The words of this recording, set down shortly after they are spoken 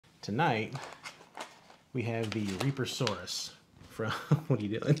Tonight, we have the Reapersaurus from... What are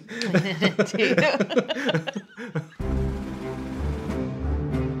you doing?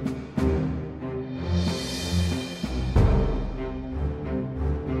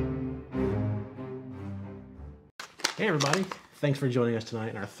 Hey everybody, thanks for joining us tonight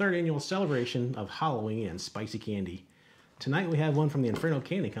in our third annual celebration of Halloween and spicy candy. Tonight we have one from the Inferno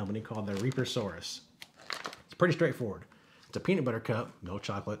Candy Company called the Reapersaurus. It's pretty straightforward. It's a peanut butter cup, milk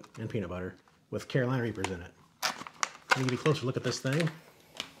chocolate, and peanut butter with Carolina Reapers in it. Let me give you a closer look at this thing.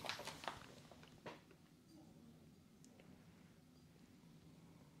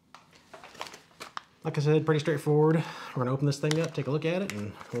 Like I said, pretty straightforward. We're going to open this thing up, take a look at it,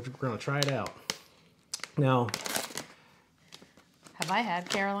 and we're going to try it out. Now, have I had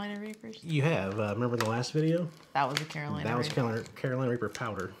Carolina Reapers? You have. Remember the last video? That was a Carolina Reaper. That was Carolina Reaper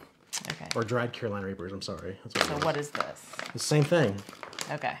powder. Okay. Or dried Carolina Reapers, I'm sorry. That's what is this? The same thing.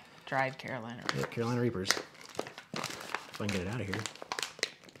 Okay. Dried Carolina Reapers. Yeah, Carolina Reapers. If I can get it out of here.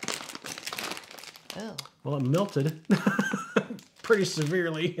 Ew. Well, it melted pretty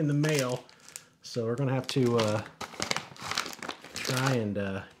severely in the mail. So we're going to have to try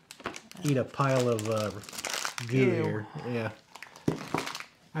and eat a pile of goo here. Yeah.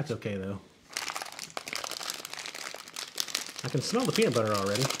 That's okay, though. I can smell the peanut butter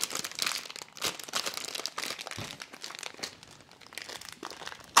already.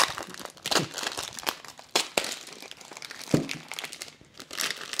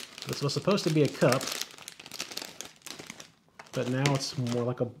 This was supposed to be a cup, but now it's more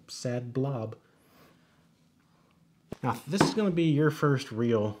like a sad blob. Now, this is going to be your first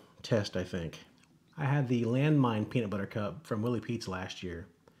real test, I think. I had the Landmine peanut butter cup from Willie Pete's last year.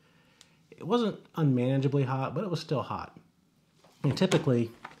 It wasn't unmanageably hot, but it was still hot. And typically...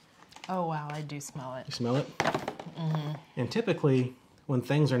 Oh, wow, I do smell it. You smell it? Mm-hmm. And typically, when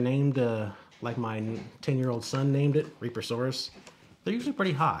things are named, like my 10-year-old son named it, Reapersaurus, they're usually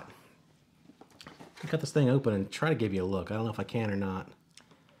pretty hot. I'll cut this thing open and try to give you a look. I don't know if I can or not.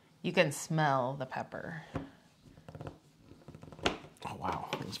 You can smell the pepper. Oh, wow.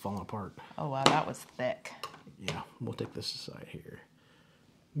 It's falling apart. Oh, wow. That was thick. Yeah. We'll take this aside here.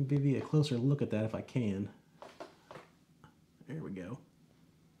 Give you a closer look at that if I can. There we go.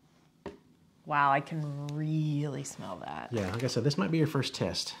 Wow. I can really smell that. Yeah. Like I said, this might be your first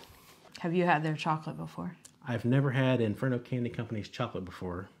test. Have you had their chocolate before? I've never had Inferno Candy Company's chocolate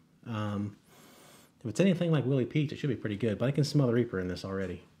before. If it's anything like Willie Pete's, it should be pretty good. But I can smell the Reaper in this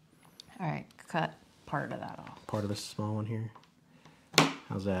already. All right. Cut part of that off. Part of this small one here.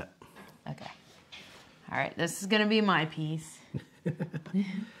 How's that? Okay. All right, this is gonna be my piece. I'm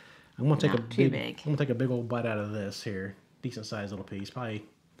gonna take too big. I'm gonna take a big old bite out of this here. Decent sized little piece. Probably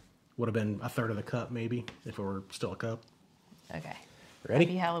would have been a third of the cup, maybe, if it were still a cup. Okay. Ready?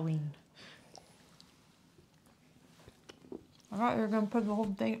 Happy Halloween. I thought you were gonna put the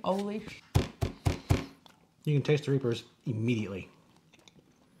whole thing. Holy. You can taste the Reapers immediately.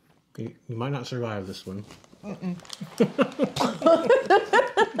 You might not survive this one. Mm-mm.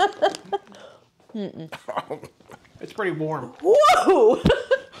 Mm-mm. It's pretty warm. Whoa!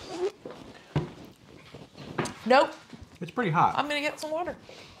 Nope. It's pretty hot. I'm gonna get some water.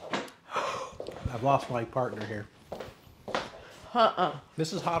 I've lost my partner here.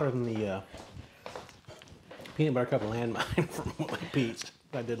 This is hotter than the peanut butter cup Landmine from Willie Pete's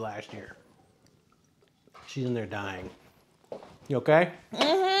that I did last year. She's in there dying. You okay?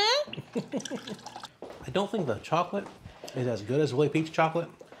 Mm-hmm. I don't think the chocolate is as good as Willie Pete's chocolate.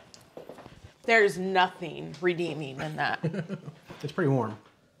 There's nothing redeeming in that. It's pretty warm.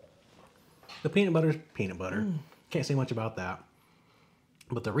 The peanut butter's peanut butter. Can't say much about that.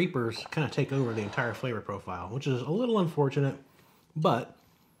 But the Reapers kind of take over the entire flavor profile, which is a little unfortunate, but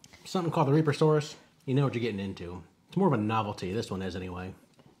something called the Reapersaurus, you know what you're getting into. It's more of a novelty, this one is anyway.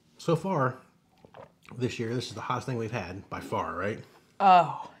 So far, this year, this is the hottest thing we've had, by far, right?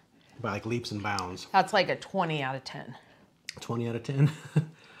 Oh. By like leaps and bounds. That's like a 20 out of 10. 20 out of 10?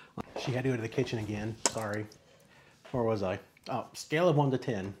 She had to go to the kitchen again. Sorry. Where was I? Oh, scale of 1 to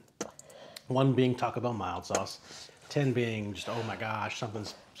 10. 1 being Taco Bell mild sauce. 10 being just, oh my gosh,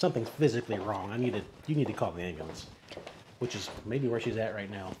 something's physically wrong. You need to call the ambulance. Which is maybe where she's at right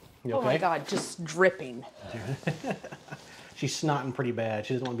now. You okay? Oh my God, just dripping. She's snotting pretty bad.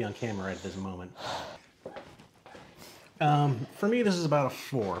 She doesn't want to be on camera right at this moment. For me, this is about a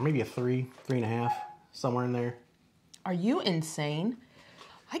 4, maybe a 3, 3.5, somewhere in there. Are you insane?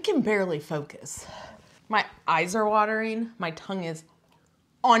 I can barely focus. My eyes are watering. My tongue is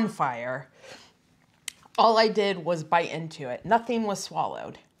on fire. All I did was bite into it. Nothing was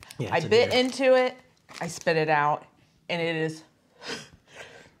swallowed. Yeah, I bit into it, I spit it out, and it is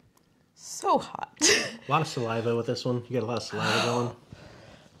so hot. A lot of saliva with this one. You got a lot of saliva going.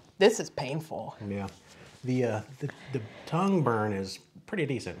 This is painful. Yeah. The tongue burn is pretty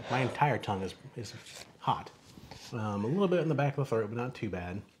decent. My entire tongue is hot. A little bit in the back of the throat, but not too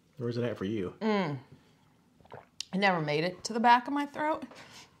bad. Where's it at for you? I never made it to the back of my throat.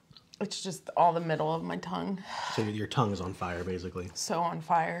 It's just all the middle of my tongue. So your tongue is on fire, basically. So on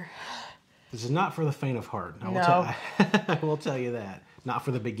fire. This is not for the faint of heart. No. I will tell you that. Not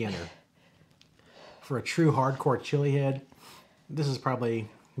for the beginner. For a true hardcore chili head, this is probably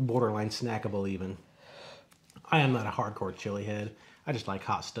borderline snackable even. I am not a hardcore chili head. I just like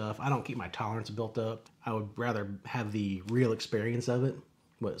hot stuff. I don't keep my tolerance built up. I would rather have the real experience of it,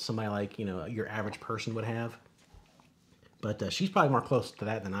 what somebody like, your average person would have. But she's probably more close to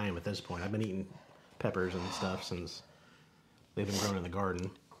that than I am at this point. I've been eating peppers and stuff since they've been grown in the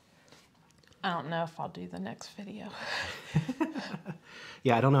garden. I don't know if I'll do the next video.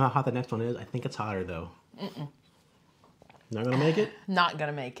 Yeah, I don't know how hot the next one is. I think it's hotter though. Not gonna make it? Not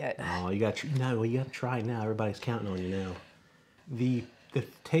gonna make it. Oh, you gotta try now. Everybody's counting on you now. The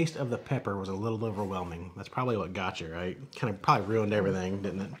taste of the pepper was a little overwhelming. That's probably what got you, right? Kind of probably ruined everything,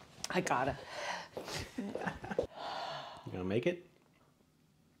 didn't it? I got it. You gonna make it?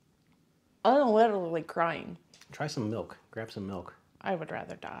 I'm literally crying. Try some milk. Grab some milk. I would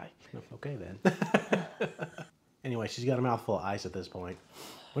rather die. Okay then. Anyway, she's got a mouthful of ice at this point.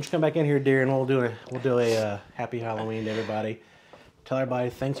 Why don't you come back in here, dear, and we'll do a happy Halloween to everybody. Tell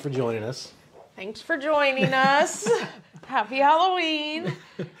everybody thanks for joining us. Thanks for joining us. Happy Halloween.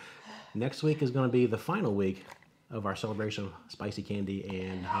 Next week is going to be the final week of our celebration of spicy candy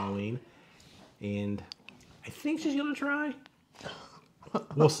and Halloween. And I think she's going to try.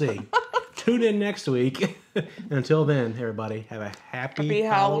 We'll see. Tune in next week. Until then, everybody, have a happy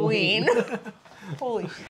Halloween. Holy